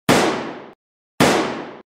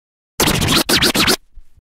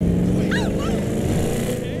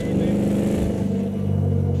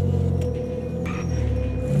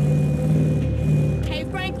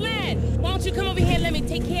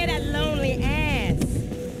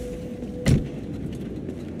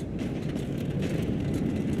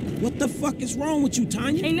the fuck is wrong with you,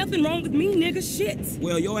 Tanya? Ain't nothing wrong with me, nigga. Shit.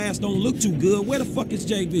 Well, your ass don't look too good. Where the fuck is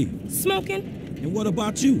JB? Smoking. And what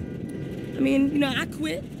about you? I mean, you know, I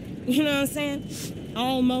quit. You know what I'm saying?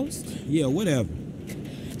 Almost. Yeah, whatever.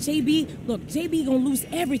 JB, look, JB gonna lose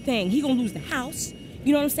everything. He gonna lose the house.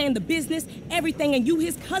 You know what I'm saying? The business, everything. And you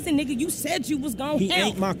his cousin, nigga. You said you was gonna help. He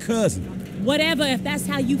ain't my cousin. Whatever, if that's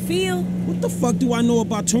how you feel. What the fuck do I know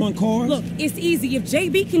about towing cars? Look, it's easy. If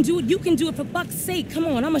JB can do it, you can do it, for fuck's sake. Come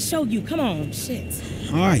on, I'ma show you. Come on, shit.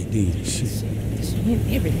 All right, then. Shit. Show him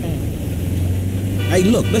everything. Hey,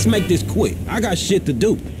 look, let's make this quick. I got shit to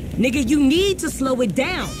do. Nigga, you need to slow it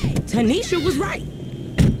down. Tanisha was right.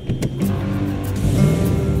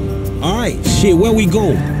 All right, shit, where we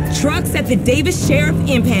going? Trucks at the Davis Sheriff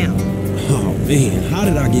Impound. Oh, man, how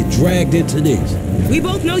did I get dragged into this? We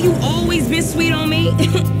both know you always been sweet on me.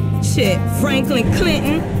 Shit, Franklin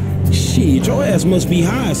Clinton. Shit, your ass must be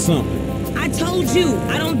high or something. I told you,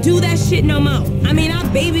 I don't do that shit no more. I mean, I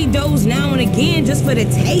baby doze now and again just for the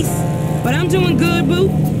taste. But I'm doing good, boo.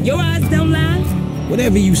 Your eyes don't lie.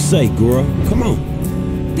 Whatever you say, girl. Come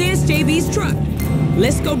on. There's JB's truck.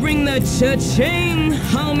 Let's go bring the cha-ching,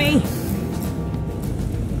 homie.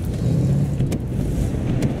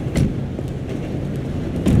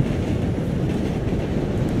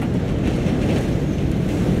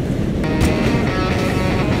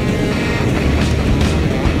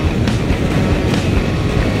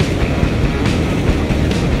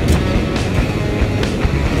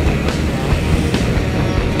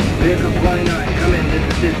 Vehicle 29, come in, this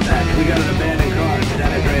is dispatch. We got an abandoned car at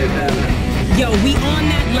San Andreas Avenue. Yo, we on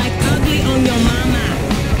that like ugly on your mama.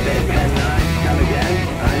 Bed 10-9, come again?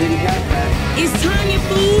 I didn't catch that. It's Tanya,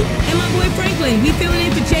 fool, and my boy Franklin. We filling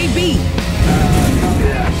in for JB.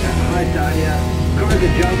 Copy that. Hi, Tanya. Car's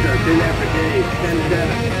a junker, been there for days. 10-7,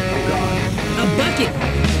 I'm gone. A bucket.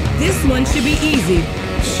 This one should be easy.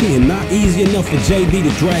 Shit, not easy enough for JB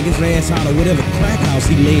to drag his ass out of whatever crack house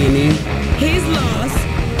he laying in. His loss,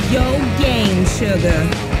 your gain, sugar.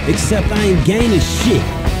 Except I ain't gaining shit,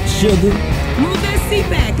 sugar. Move that seat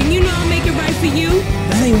back, and you know I'll make it right for you.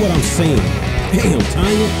 That ain't what I'm saying. Damn,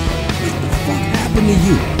 Tanya, what the fuck happened to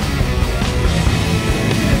you?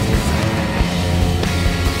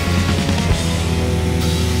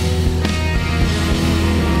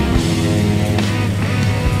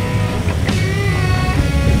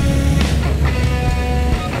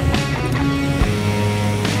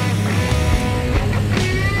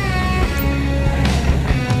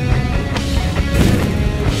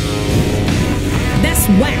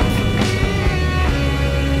 Wow.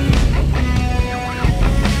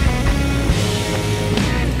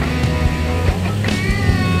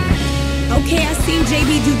 Okay, I've seen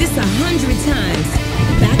JB do this 100 times.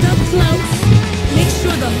 Back up close, make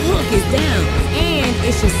sure the hook is down, and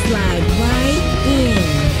it should slide right in.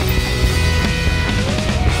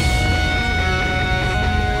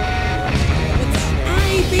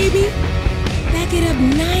 Alright, baby. Back it up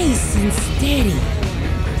nice and steady.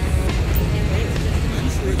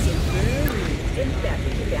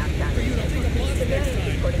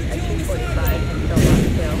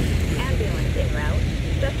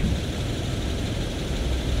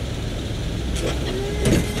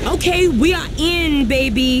 Okay, we are in,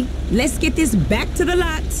 baby. Let's get this back to the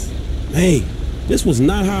lot. Hey, this was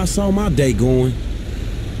not how I saw my day going.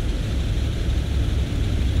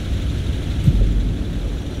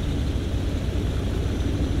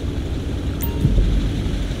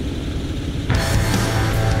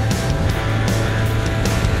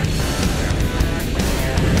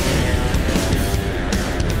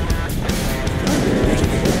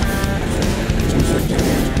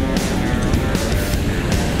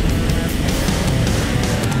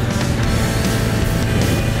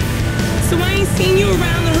 Seen you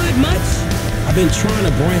around the hood much? I've been trying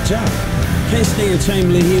to branch out. Can't stay in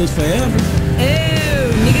Chamberlain Hills forever. Oh,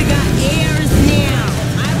 nigga got airs now.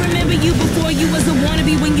 I remember you before you was a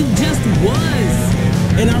wannabe when you just was.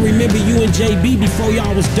 And I remember you and JB before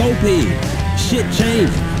y'all was dopehead. Shit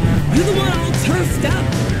changed. You the one all turfed up.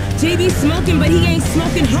 JB smoking, but he ain't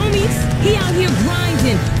smoking homies. He out here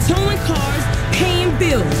grinding, towing cars, paying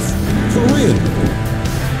bills. For real.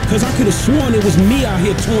 Cause I could've sworn it was me out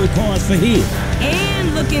here towing cars for him.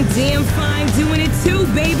 And looking damn fine doing it too,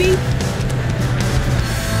 baby.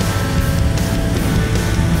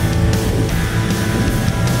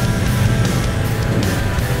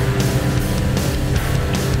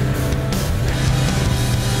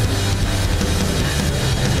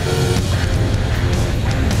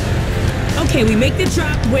 Okay, we make the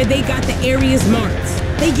drop where they got the areas marked.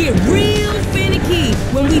 They get real finicky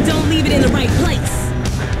when we don't leave it in the right place.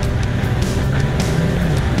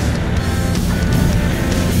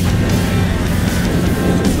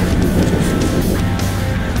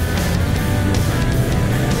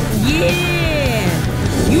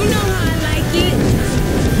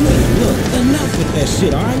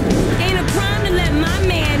 shit, all right? Ain't a crime to let my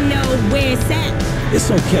man know where it's at. It's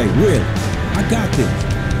okay, really. I got this.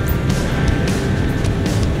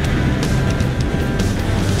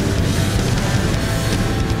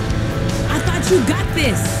 I thought you got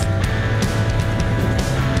this.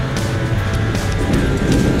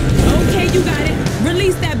 Okay, you got it.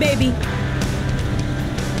 Release that baby.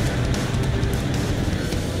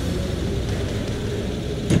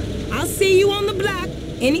 I'll see you on the block.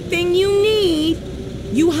 Anything you need,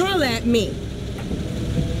 you holler at me.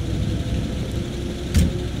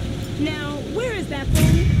 Now, where is that phone?